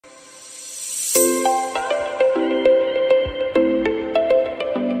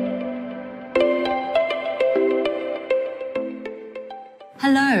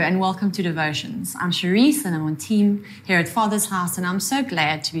welcome to Devotions. I'm Charisse and I'm on team here at Father's House, and I'm so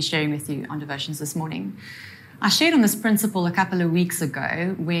glad to be sharing with you on Devotions this morning. I shared on this principle a couple of weeks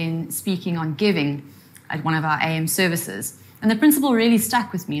ago when speaking on giving at one of our AM services, and the principle really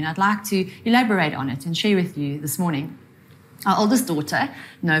stuck with me, and I'd like to elaborate on it and share with you this morning. Our oldest daughter,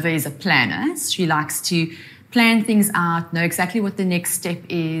 Nova, is a planner. She likes to plan things out, know exactly what the next step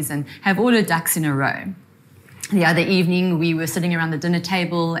is, and have all her ducks in a row. The other evening, we were sitting around the dinner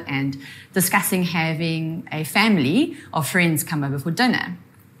table and discussing having a family of friends come over for dinner.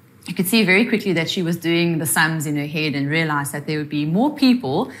 You could see very quickly that she was doing the sums in her head and realized that there would be more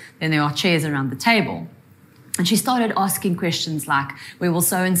people than there are chairs around the table. And she started asking questions like, where will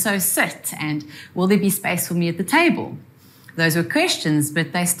so-and-so sit? And will there be space for me at the table? Those were questions,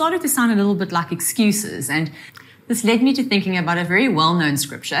 but they started to sound a little bit like excuses. And this led me to thinking about a very well-known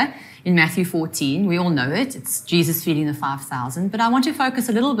scripture in Matthew 14. We all know it. It's Jesus feeding the 5,000. But I want to focus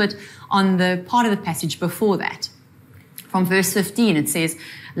a little bit on the part of the passage before that. From verse 15, it says,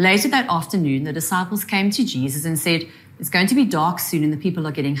 later that afternoon, the disciples came to Jesus and said, it's going to be dark soon and the people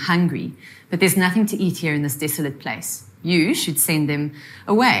are getting hungry, but there's nothing to eat here in this desolate place. You should send them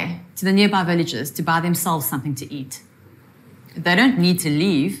away to the nearby villages to buy themselves something to eat. They don't need to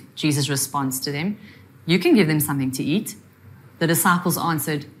leave, Jesus responds to them. You can give them something to eat. The disciples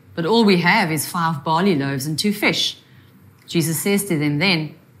answered, but all we have is 5 barley loaves and 2 fish. Jesus says to them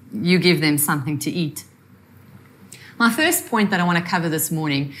then, you give them something to eat. My first point that I want to cover this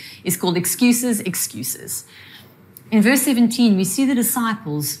morning is called excuses. In verse 17, we see the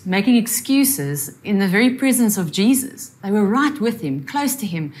disciples making excuses in the very presence of Jesus. They were right with him, close to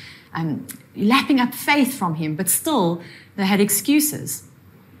him, lapping up faith from him, but still they had excuses.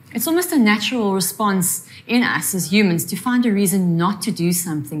 It's almost a natural response in us as humans to find a reason not to do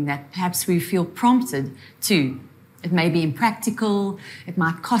something that perhaps we feel prompted to. It may be impractical, it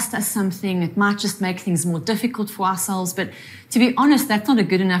might cost us something, it might just make things more difficult for ourselves, but to be honest, that's not a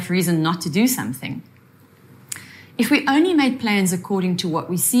good enough reason not to do something. If we only made plans according to what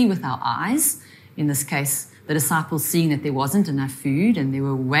we see with our eyes, in this case, the disciples seeing that there wasn't enough food and there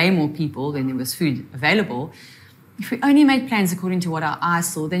were way more people than there was food available, if we only made plans according to what our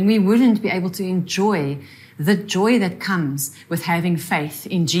eyes saw, then we wouldn't be able to enjoy the joy that comes with having faith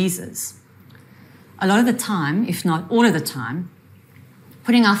in Jesus. A lot of the time, if not all of the time,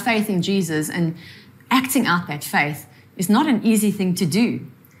 putting our faith in Jesus and acting out that faith is not an easy thing to do.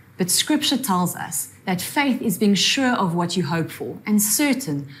 But Scripture tells us that faith is being sure of what you hope for and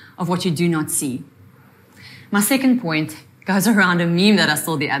certain of what you do not see. My second point goes around a meme that I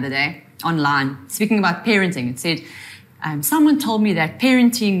saw the other day online, speaking about parenting. It said, someone told me that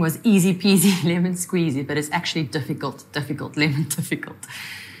parenting was easy peasy, lemon squeezy, but it's actually difficult, lemon difficult.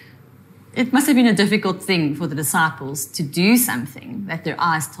 It must have been a difficult thing for the disciples to do something that their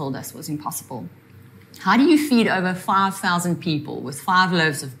eyes told us was impossible. How do you feed over 5,000 people with 5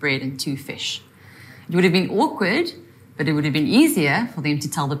 loaves of bread and 2 fish? It would have been awkward, but it would have been easier for them to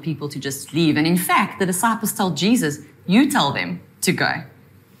tell the people to just leave. And in fact, the disciples told Jesus, you tell them to go.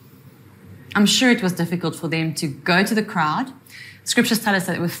 I'm sure it was difficult for them to go to the crowd. Scriptures tell us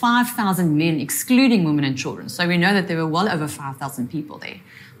that there were 5,000 men, excluding women and children. So we know that there were well over 5,000 people there.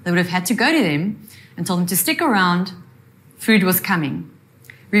 They would have had to go to them and tell them to stick around. Food was coming.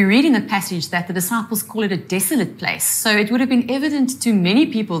 We read in the passage that the disciples call it a desolate place. So it would have been evident to many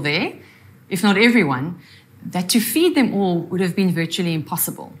people there, if not everyone, that to feed them all would have been virtually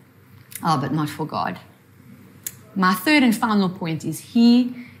impossible. Oh, but not for God. My third and final point is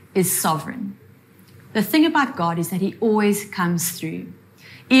He is sovereign. The thing about God is that He always comes through.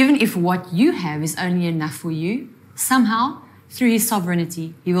 Even if what you have is only enough for you, somehow, through His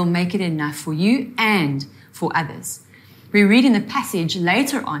sovereignty, He will make it enough for you and for others. We read in the passage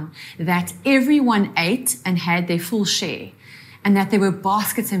later on that everyone ate and had their full share, and that there were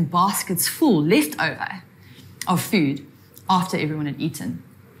baskets and baskets full left over of food after everyone had eaten.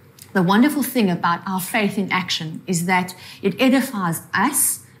 The wonderful thing about our faith in action is that it edifies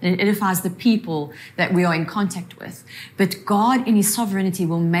us and it edifies the people that we are in contact with. But God in His sovereignty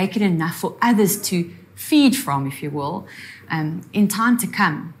will make it enough for others to feed from, if you will, in time to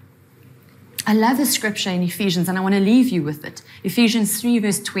come. I love the scripture in Ephesians, and I want to leave you with it. Ephesians 3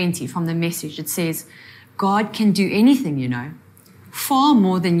 verse 20 from the Message. It says, God can do anything, you know, far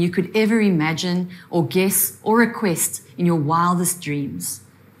more than you could ever imagine or guess or request in your wildest dreams.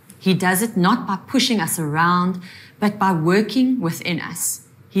 He does it not by pushing us around, but by working within us,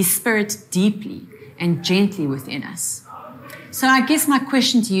 His Spirit deeply and gently within us. So I guess my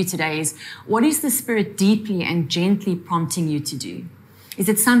question to you today is, what is the Spirit deeply and gently prompting you to do? Is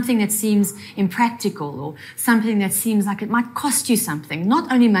it something that seems impractical or something that seems like it might cost you something?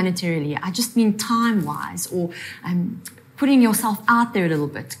 Not only monetarily, I just mean time-wise, or putting yourself out there a little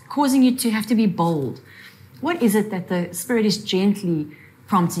bit, causing you to have to be bold. What is it that the Spirit is gently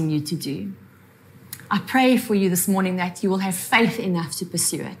prompting you to do? I pray for you this morning that you will have faith enough to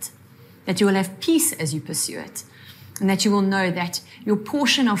pursue it, that you will have peace as you pursue it, and that you will know that your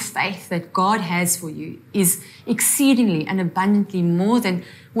portion of faith that God has for you is exceedingly and abundantly more than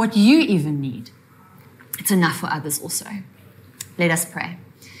what you even need. It's enough for others also. Let us pray.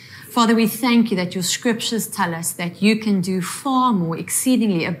 Father, we thank you that your scriptures tell us that you can do far more,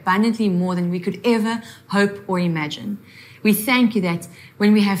 exceedingly abundantly more than we could ever hope or imagine. We thank you that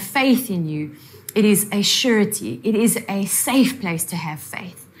when we have faith in you, it is a surety. It is a safe place to have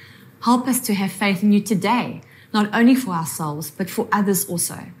faith. Help us to have faith in you today, not only for ourselves, but for others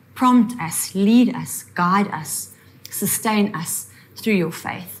also. Prompt us, lead us, guide us, sustain us through your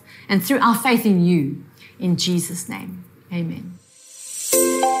faith and through our faith in you. In Jesus' name, amen.